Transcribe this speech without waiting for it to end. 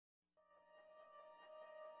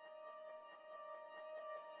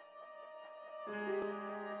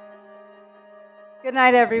Good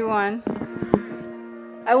night, everyone.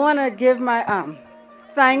 I want to give my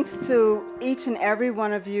thanks to each and every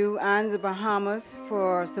one of you and the Bahamas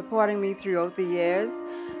for supporting me throughout the years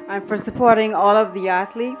and for supporting all of the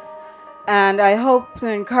athletes. And I hope to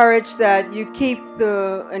encourage that you keep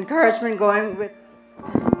the encouragement going with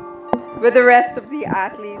the rest of the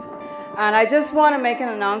athletes. And I just want to make an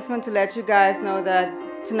announcement to let you guys know that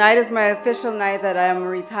tonight is my official night that I am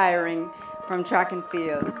retiring from track and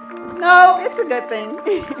field. No, it's a good thing.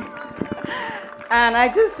 And I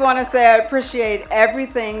just want to say I appreciate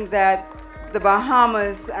everything that the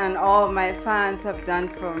Bahamas and all of my fans have done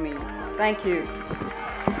for me. Thank you.